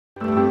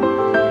Good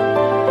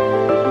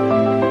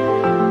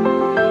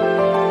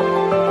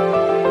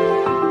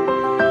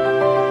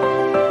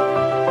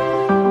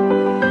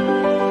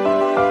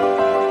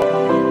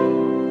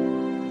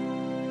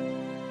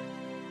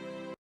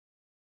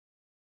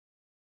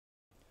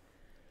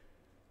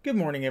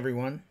morning,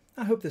 everyone.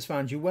 I hope this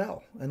finds you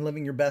well and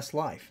living your best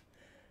life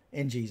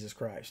in Jesus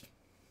Christ.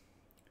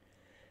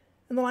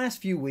 In the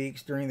last few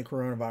weeks during the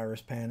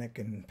coronavirus panic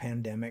and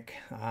pandemic,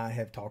 I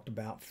have talked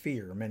about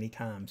fear many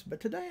times,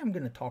 but today I'm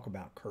going to talk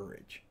about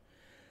courage.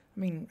 I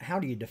mean, how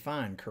do you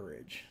define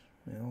courage?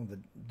 Well,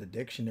 the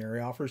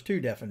dictionary offers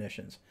two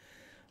definitions: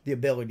 the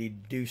ability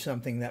to do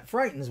something that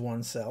frightens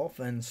oneself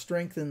and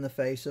strength in the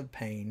face of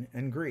pain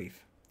and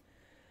grief.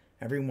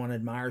 Everyone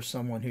admires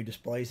someone who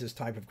displays this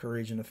type of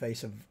courage in the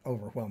face of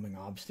overwhelming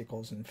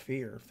obstacles and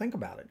fear. Think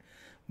about it.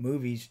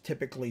 Movies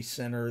typically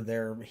center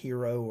their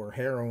hero or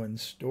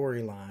heroine's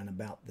storyline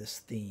about this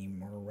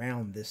theme or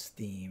around this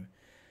theme.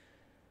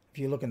 If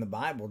you look in the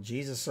Bible,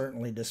 Jesus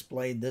certainly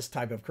displayed this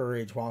type of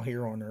courage while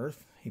here on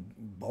earth. He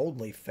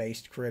boldly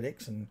faced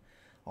critics and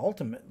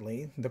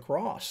ultimately the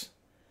cross.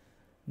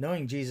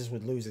 Knowing Jesus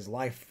would lose his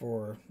life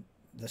for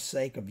the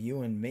sake of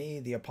you and me,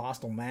 the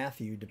Apostle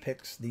Matthew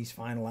depicts these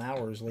final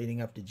hours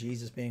leading up to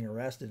Jesus being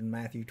arrested in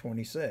Matthew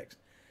 26.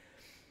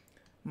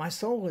 "My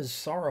soul is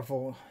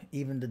sorrowful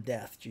even to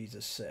death,"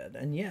 Jesus said,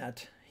 and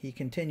yet he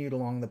continued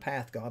along the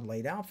path God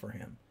laid out for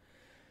him.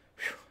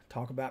 Whew,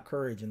 talk about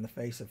courage in the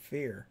face of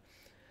fear,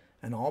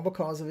 and all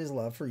because of his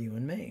love for you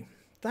and me.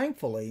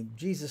 Thankfully,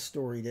 Jesus'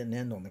 story didn't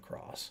end on the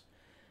cross.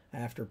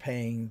 After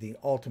paying the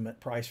ultimate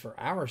price for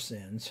our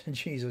sins,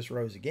 Jesus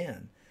rose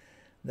again,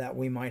 that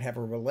we might have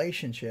a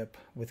relationship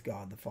with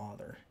God the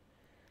Father.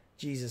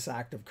 Jesus'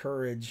 act of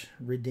courage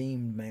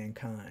redeemed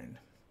mankind.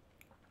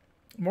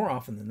 More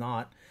often than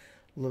not,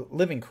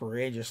 living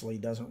courageously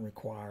doesn't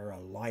require a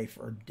life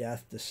or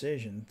death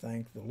decision,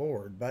 thank the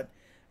Lord, but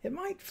it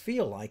might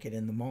feel like it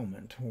in the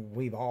moment.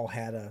 We've all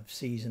had a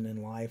season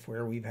in life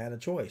where we've had a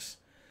choice: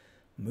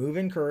 move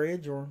in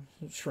courage or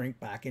shrink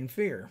back in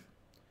fear.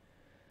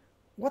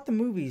 What the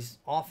movies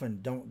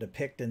often don't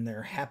depict in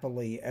their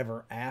happily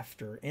ever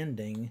after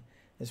ending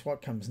is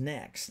what comes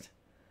next.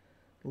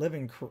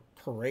 Living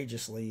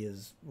courageously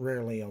is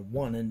rarely a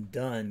one and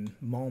done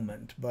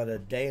moment, but a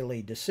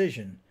daily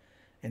decision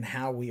in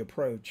how we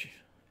approach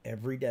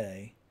every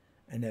day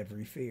and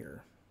every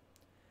fear.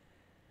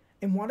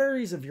 In what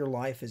areas of your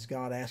life is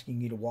God asking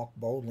you to walk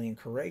boldly and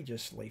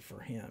courageously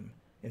for Him?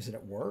 Is it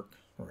at work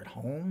or at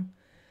home?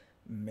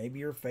 Maybe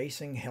you're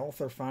facing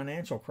health or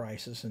financial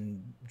crisis,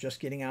 and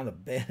just getting out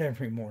of bed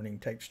every morning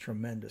takes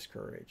tremendous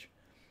courage.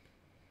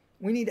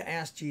 We need to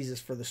ask Jesus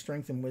for the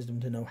strength and wisdom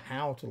to know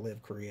how to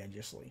live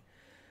courageously.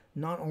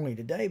 Not only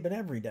today, but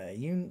every day.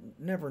 You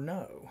never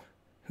know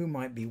who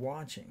might be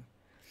watching.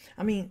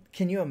 I mean,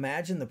 can you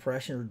imagine the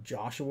pressure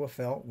Joshua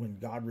felt when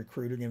God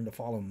recruited him to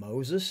follow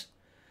Moses?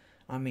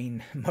 I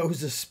mean,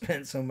 Moses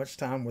spent so much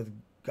time with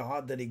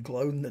God that he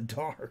glowed in the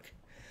dark.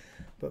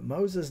 But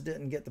Moses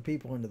didn't get the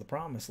people into the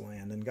promised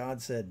land, and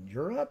God said,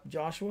 "You're up,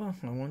 Joshua.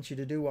 I want you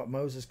to do what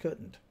Moses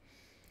couldn't."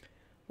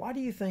 Why do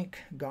you think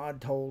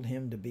God told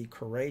him to be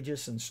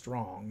courageous and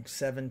strong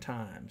 7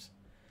 times?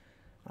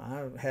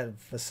 I have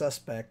a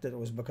suspect that it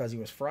was because he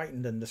was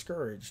frightened and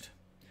discouraged.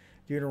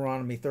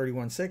 Deuteronomy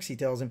 31:6, he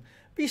tells him,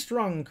 "Be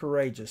strong and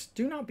courageous.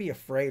 Do not be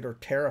afraid or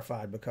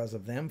terrified because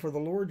of them, for the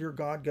Lord your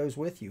God goes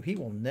with you. He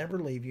will never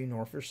leave you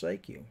nor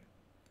forsake you."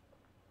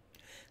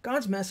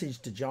 God's message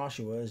to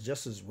Joshua is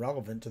just as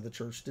relevant to the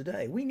church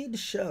today. We need to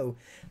show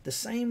the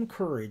same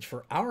courage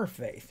for our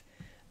faith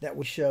that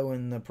we show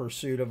in the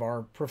pursuit of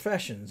our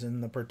professions,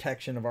 in the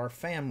protection of our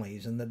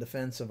families, in the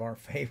defense of our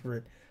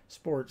favorite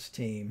sports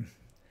team.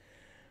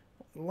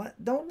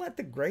 Don't let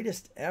the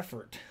greatest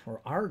effort,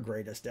 or our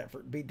greatest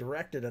effort, be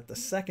directed at the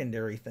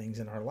secondary things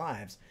in our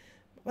lives.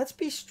 Let's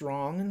be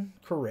strong and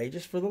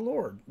courageous for the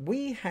Lord.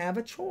 We have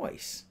a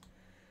choice.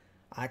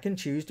 I can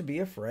choose to be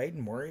afraid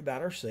and worry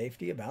about our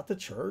safety, about the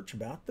church,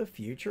 about the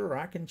future, or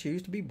I can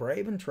choose to be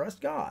brave and trust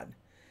God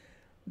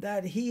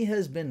that He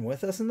has been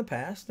with us in the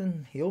past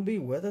and He'll be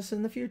with us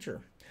in the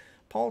future.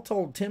 Paul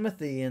told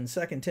Timothy in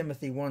 2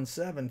 Timothy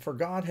 1:7, "For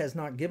God has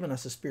not given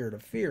us a spirit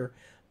of fear,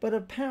 but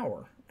of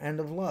power and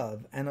of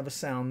love and of a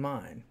sound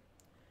mind."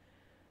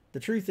 The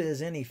truth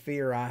is, any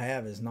fear I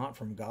have is not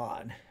from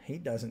God. He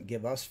doesn't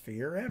give us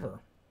fear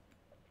ever.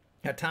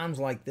 At times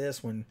like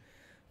this, when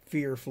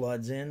fear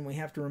floods in, we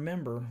have to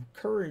remember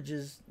courage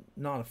is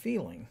not a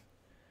feeling.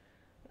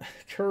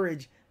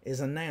 Courage is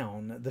a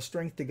noun, the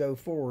strength to go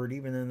forward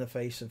even in the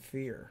face of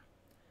fear.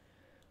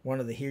 One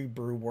of the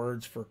Hebrew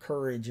words for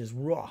courage is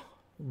ruah,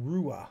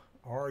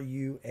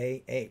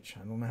 R-U-A-H.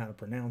 I don't know how to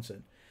pronounce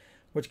it,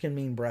 which can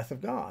mean breath of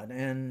God,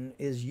 and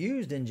is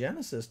used in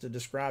Genesis to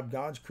describe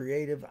God's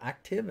creative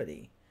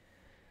activity.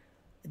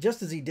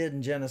 Just as He did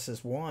in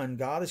Genesis 1,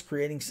 God is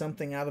creating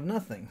something out of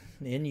nothing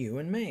in you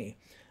and me.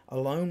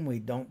 Alone we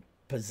don't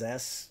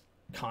possess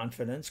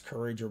confidence,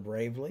 courage, or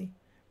bravery.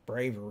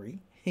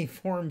 He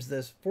forms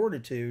this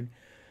fortitude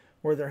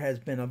where there has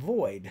been a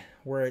void,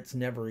 where it's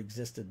never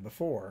existed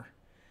before.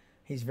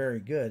 He's very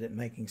good at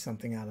making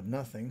something out of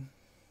nothing.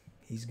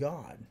 He's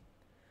God.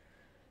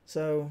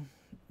 So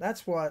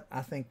that's what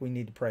I think we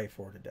need to pray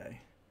for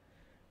today.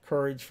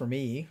 Courage for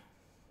me,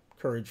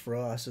 courage for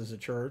us as a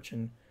church,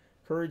 and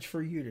courage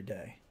for you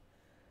today.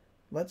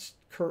 Let's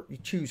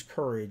choose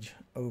courage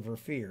over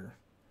fear,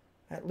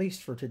 at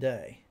least for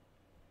today.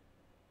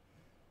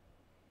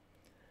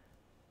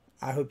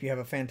 I hope you have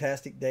a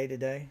fantastic day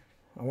today.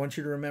 I want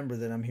you to remember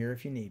that I'm here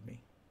if you need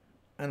me.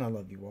 And I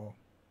love you all.